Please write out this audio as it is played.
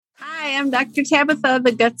I'm Dr. Tabitha,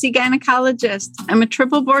 the Gutsy Gynecologist. I'm a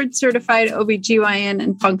triple board certified OBGYN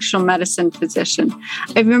and functional medicine physician.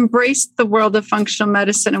 I've embraced the world of functional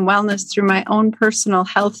medicine and wellness through my own personal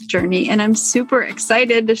health journey, and I'm super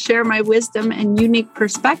excited to share my wisdom and unique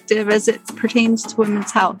perspective as it pertains to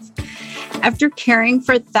women's health. After caring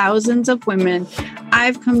for thousands of women,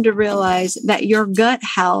 I've come to realize that your gut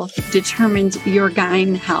health determines your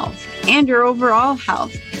gyne health and your overall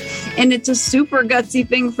health. And it's a super gutsy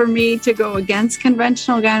thing for me to go against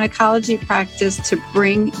conventional gynecology practice to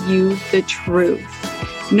bring you the truth.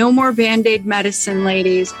 No more Band-Aid medicine,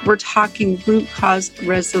 ladies. We're talking root cause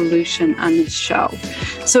resolution on this show.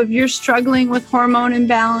 So if you're struggling with hormone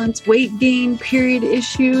imbalance, weight gain, period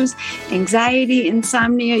issues, anxiety,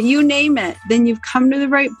 insomnia, you name it, then you've come to the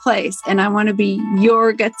right place. And I want to be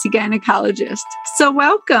your gutsy gynecologist. So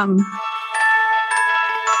welcome.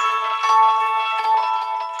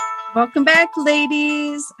 Welcome back,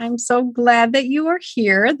 ladies. I'm so glad that you are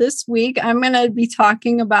here. This week, I'm going to be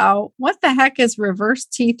talking about what the heck is reverse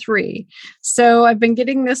T3. So I've been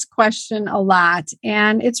getting this question a lot,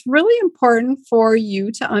 and it's really important for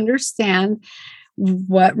you to understand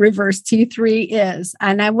what reverse T3 is.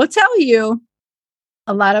 And I will tell you,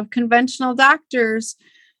 a lot of conventional doctors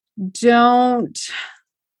don't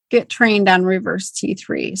get trained on reverse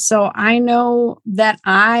T3. So I know that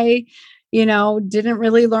I didn't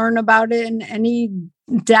really learn about it in any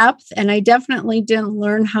depth. And I definitely didn't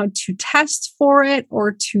learn how to test for it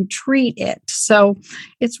or to treat it. So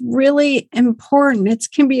it's really important. It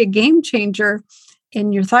can be a game changer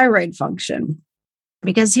in your thyroid function.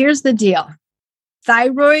 Because here's the deal.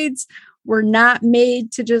 Thyroids were not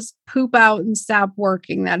made to just poop out and stop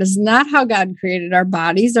working. That is not how God created our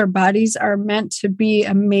bodies. Our bodies are meant to be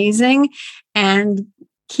amazing and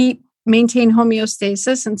maintain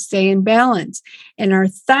homeostasis and stay in balance. And our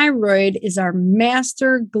thyroid is our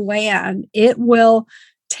master gland. It will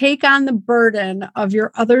take on the burden of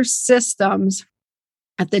your other systems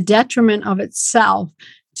at the detriment of itself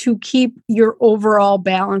to keep your overall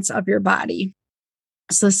balance of your body.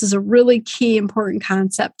 So this is a really key, important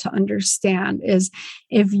concept to understand is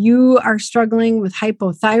if you are struggling with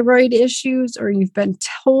hypothyroid issues or you've been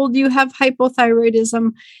told you have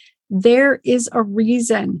hypothyroidism, there is a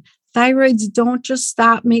reason. Thyroids don't just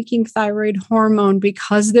stop making thyroid hormone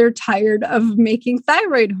because they're tired of making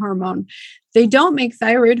thyroid hormone. They don't make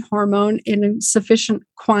thyroid hormone in sufficient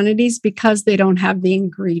quantities because they don't have the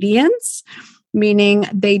ingredients, meaning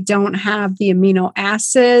they don't have the amino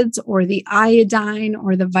acids or the iodine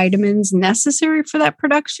or the vitamins necessary for that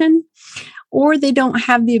production, or they don't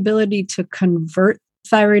have the ability to convert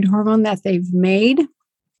thyroid hormone that they've made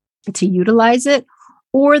to utilize it.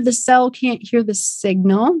 Or the cell can't hear the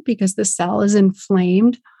signal because the cell is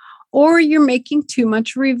inflamed, or you're making too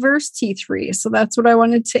much reverse T3. So that's what I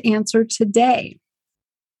wanted to answer today.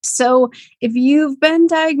 So if you've been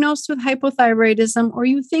diagnosed with hypothyroidism or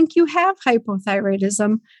you think you have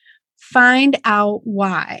hypothyroidism, find out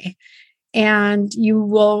why. And you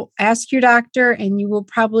will ask your doctor and you will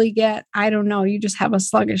probably get, you just have a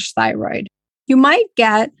sluggish thyroid. You might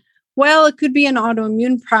get, well, it could be an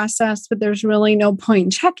autoimmune process, but there's really no point in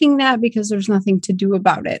checking that because there's nothing to do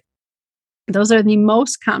about it. Those are the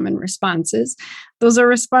most common responses. Those are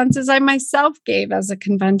responses I myself gave as a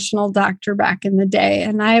conventional doctor back in the day.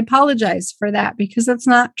 And I apologize for that because that's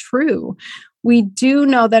not true. We do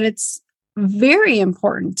know that it's very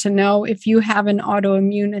important to know if you have an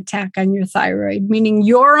autoimmune attack on your thyroid, meaning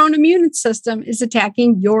your own immune system is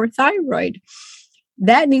attacking your thyroid.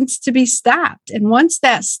 That needs to be stopped. And once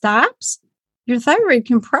that stops, your thyroid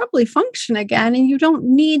can probably function again, and you don't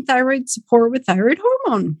need thyroid support with thyroid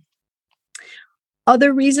hormone.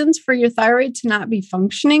 Other reasons for your thyroid to not be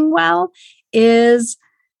functioning well is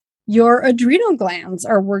your adrenal glands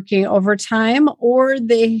are working overtime, or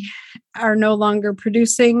they are no longer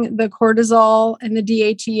producing the cortisol and the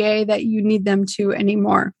DHEA that you need them to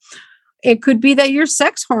anymore. It could be that your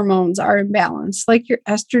sex hormones are imbalanced, like your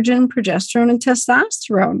estrogen, progesterone, and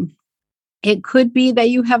testosterone. It could be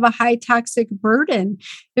that you have a high toxic burden.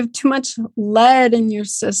 You have too much lead in your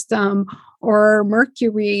system, or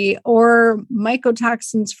mercury, or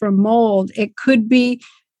mycotoxins from mold. It could be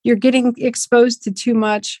you're getting exposed to too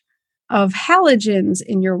much of halogens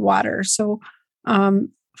in your water. So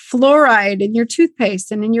fluoride in your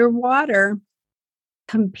toothpaste and in your water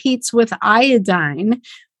competes with iodine.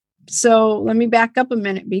 So let me back up a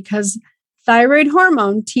minute, because thyroid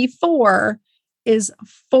hormone, T4, is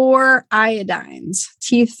 4 iodines.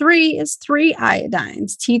 T3 is 3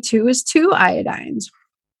 iodines. T2 is 2 iodines.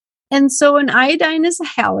 And so an iodine is a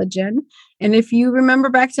halogen. And if you remember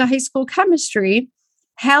back to high school chemistry,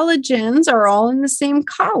 Halogens are all in the same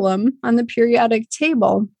column on the periodic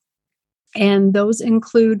table, and those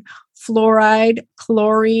include fluoride,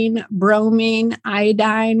 chlorine, bromine,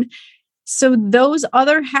 iodine. So those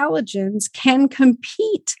other halogens can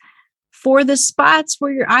compete for the spots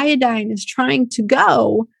where your iodine is trying to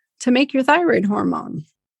go to make your thyroid hormone.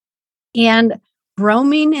 And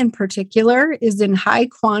bromine in particular is in high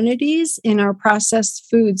quantities in our processed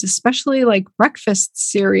foods, especially like breakfast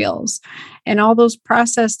cereals and all those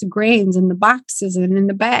processed grains in the boxes and in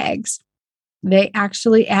the bags. They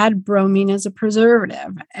actually add bromine as a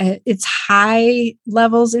preservative. It's high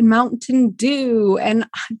levels in Mountain Dew and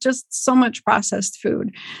just so much processed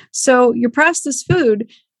food. So your processed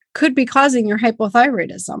food could be causing your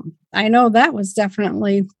hypothyroidism. I know that was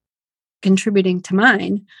definitely contributing to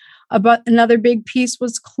mine. But another big piece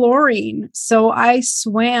was chlorine. So I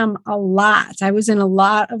swam a lot. I was in a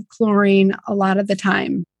lot of chlorine a lot of the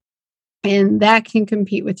time. And that can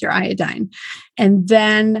compete with your iodine. And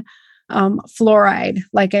then fluoride,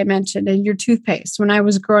 like I mentioned, in your toothpaste. When I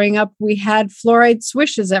was growing up, we had fluoride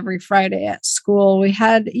swishes every Friday at school. We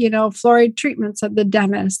had, fluoride treatments at the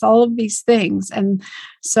dentist, all of these things. And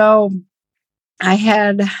so I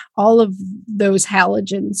had all of those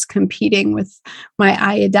halogens competing with my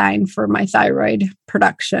iodine for my thyroid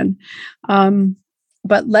production.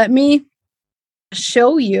 But let me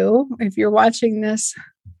show you, if you're watching this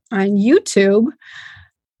on YouTube,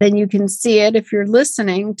 then you can see it. If you're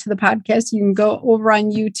listening to the podcast, you can go over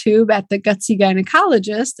on YouTube at the Gutsy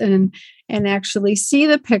Gynecologist and actually see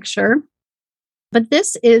the picture. But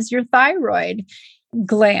this is your thyroid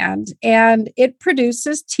gland, and it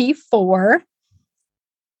produces T4.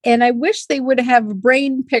 And I wish they would have a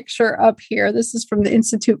brain picture up here. This is from the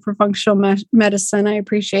Institute for Functional Medicine. I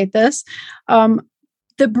appreciate this.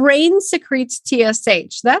 The brain secretes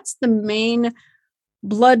TSH. That's the main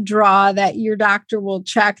blood draw that your doctor will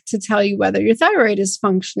check to tell you whether your thyroid is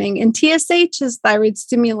functioning. And TSH is thyroid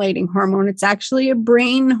stimulating hormone. It's actually a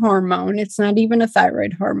brain hormone. It's not even a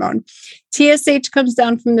thyroid hormone. TSH comes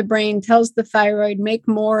down from the brain, tells the thyroid, make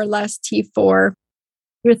more or less T4.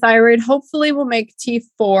 Your thyroid hopefully will make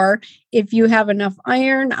T4 if you have enough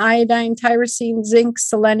iron, iodine, tyrosine, zinc,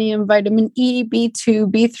 selenium, vitamin E,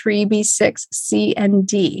 B2, B3, B6, C, and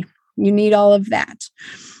D. You need all of that.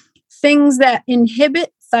 Things that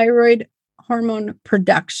inhibit thyroid hormone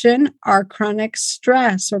production are chronic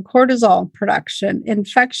stress or cortisol production,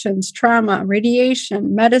 infections, trauma,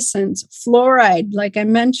 radiation, medicines, fluoride, like I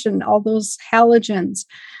mentioned, all those halogens,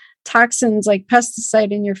 toxins like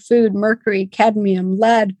pesticide in your food, mercury, cadmium,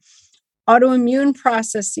 lead, autoimmune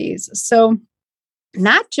processes. So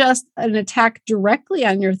not just an attack directly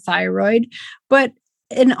on your thyroid, but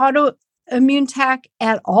an autoimmune attack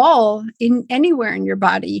at all in anywhere in your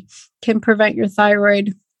body can prevent your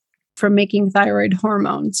thyroid from making thyroid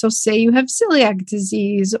hormone. So say you have celiac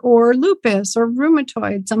disease or lupus or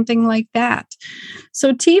rheumatoid, something like that.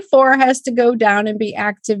 So T4 has to go down and be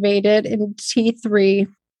activated in T3.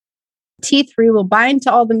 T3 will bind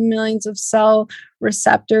to all the millions of cell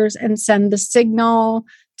receptors and send the signal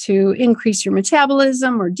to increase your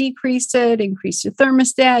metabolism or decrease it, increase your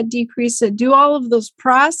thermostat, decrease it, do all of those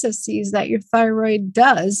processes that your thyroid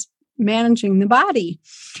does managing the body.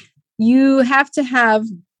 You have to have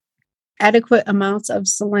adequate amounts of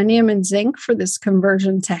selenium and zinc for this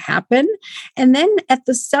conversion to happen. And then at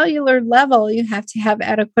the cellular level, you have to have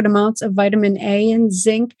adequate amounts of vitamin A and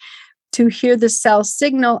zinc to hear the cell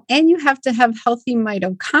signal, and you have to have healthy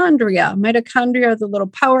mitochondria. Mitochondria are the little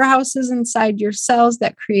powerhouses inside your cells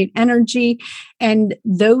that create energy, and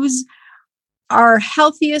those are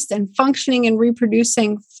healthiest and functioning and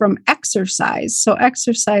reproducing from exercise. So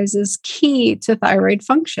exercise is key to thyroid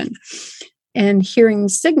function and hearing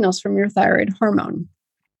signals from your thyroid hormone.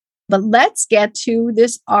 But let's get to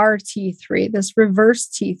this RT3, this reverse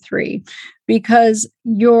T3, because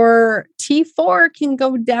your T4 can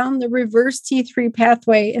go down the reverse T3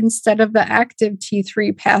 pathway instead of the active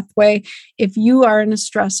T3 pathway if you are in a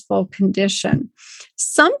stressful condition.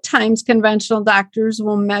 Sometimes conventional doctors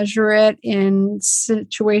will measure it in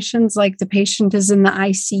situations like the patient is in the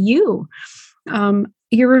ICU.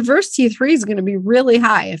 Your reverse T3 is going to be really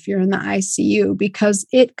high if you're in the ICU because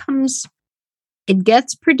it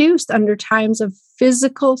gets produced under times of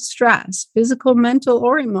physical stress, physical, mental,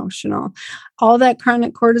 or emotional, all that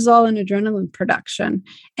chronic cortisol and adrenaline production,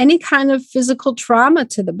 any kind of physical trauma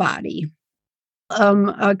to the body,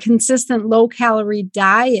 a consistent low-calorie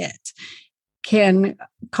diet can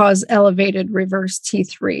cause elevated reverse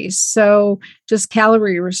T3. So just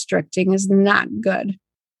calorie restricting is not good.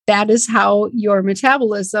 that is how your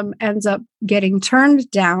metabolism ends up getting turned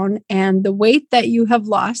down. And the weight that you have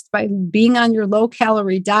lost by being on your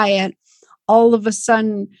low-calorie diet all of a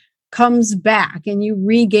sudden comes back and you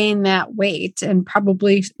regain that weight, and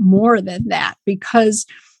probably more than that, because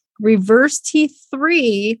reverse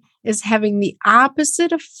T3 is having the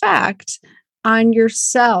opposite effect on your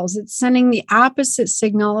cells. It's sending the opposite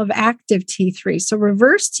signal of active T3. So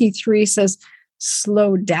reverse T3 says,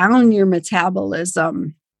 slow down your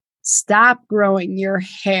metabolism, stop growing your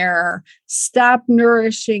hair, stop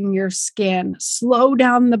nourishing your skin, slow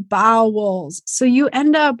down the bowels. So you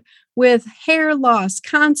end up with hair loss,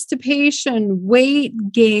 constipation, weight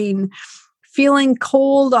gain, feeling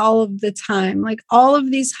cold all of the time, like all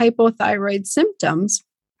of these hypothyroid symptoms,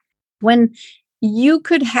 when you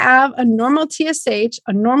could have a normal TSH,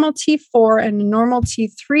 a normal T4, and a normal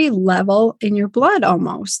T3 level in your blood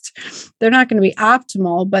almost. They're not going to be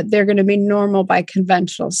optimal, but they're going to be normal by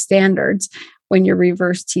conventional standards when your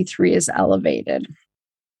reverse T3 is elevated.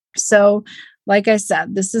 So, like I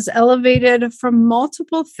said, this is elevated from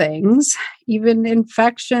multiple things, even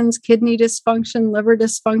infections, kidney dysfunction, liver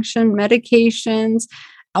dysfunction, medications,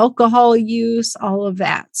 alcohol use, all of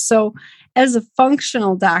that. So as a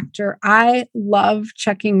functional doctor, I love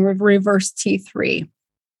checking reverse T3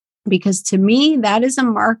 because to me, that is a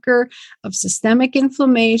marker of systemic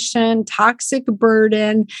inflammation, toxic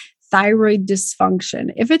burden, thyroid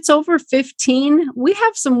dysfunction. If it's over 15, we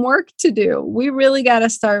have some work to do. We really got to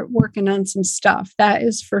start working on some stuff. That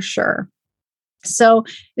is for sure. So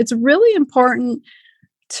it's really important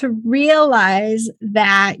to realize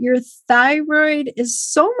that your thyroid is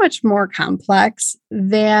so much more complex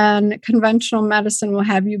than conventional medicine will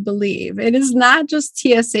have you believe. It is not just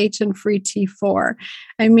TSH and free T4.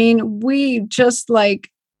 I mean, we just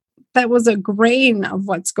that was a grain of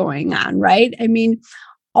what's going on, right? I mean,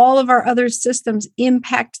 all of our other systems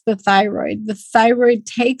impact the thyroid. The thyroid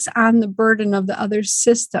takes on the burden of the other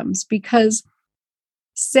systems because,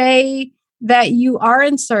 say that you are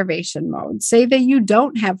in starvation mode, say that you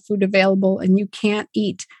don't have food available and you can't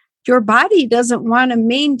eat, your body doesn't want to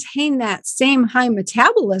maintain that same high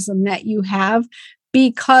metabolism that you have,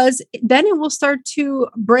 because then it will start to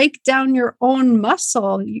break down your own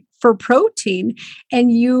muscle for protein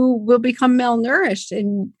and you will become malnourished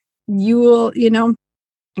and you will,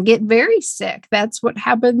 get very sick. That's what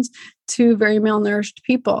happens to very malnourished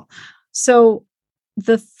people. So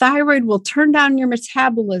the thyroid will turn down your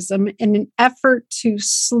metabolism in an effort to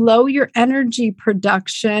slow your energy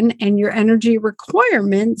production and your energy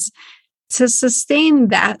requirements to sustain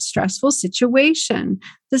that stressful situation.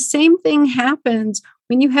 The same thing happens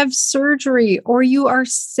when you have surgery or you are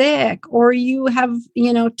sick or you have,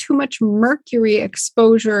 too much mercury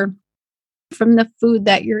exposure from the food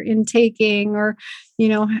that you're intaking, or,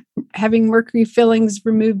 having mercury fillings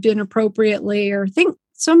removed inappropriately, or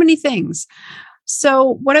so many things.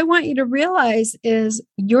 So what I want you to realize is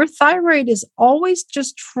your thyroid is always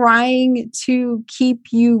just trying to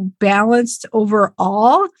keep you balanced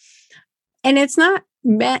overall. And it's not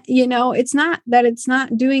it's not that it's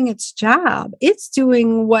not doing its job. It's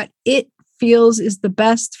doing what it feels is the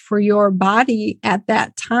best for your body at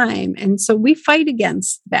that time. And so we fight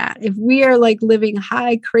against that. If we are living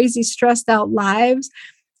high, crazy, stressed out lives,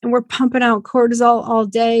 and we're pumping out cortisol all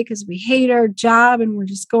day because we hate our job and we're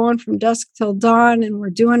just going from dusk till dawn and we're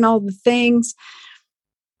doing all the things,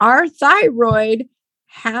 our thyroid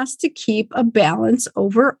has to keep a balance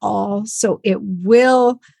overall. So it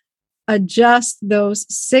will adjust those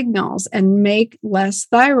signals and make less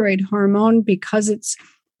thyroid hormone because it's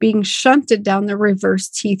being shunted down the reverse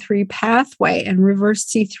T3 pathway, and reverse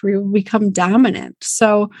T3 will become dominant.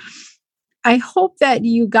 So I hope that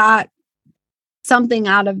you got something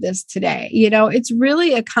out of this today. It's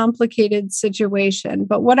really a complicated situation,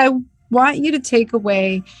 but what I want you to take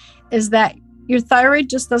away is that your thyroid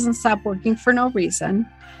just doesn't stop working for no reason.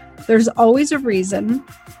 There's always a reason.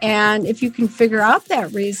 And if you can figure out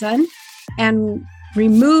that reason and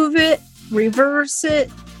remove it, reverse it,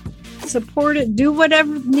 support it, do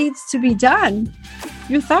whatever needs to be done,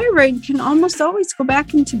 your thyroid can almost always go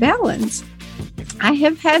back into balance. I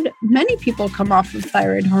have had many people come off of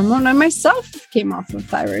thyroid hormone. I myself came off of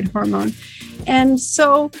thyroid hormone. And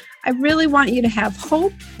so I really want you to have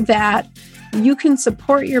hope that you can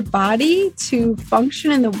support your body to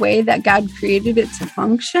function in the way that God created it to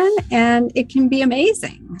function, and it can be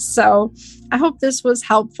amazing. So I hope this was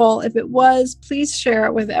helpful. If it was, please share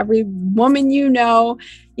it with every woman you know.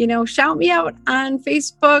 Shout me out on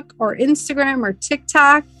Facebook or Instagram or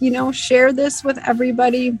TikTok. Share this with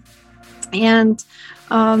everybody. And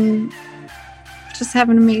just have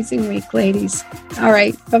an amazing week, ladies. All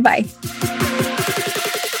right. Bye-bye.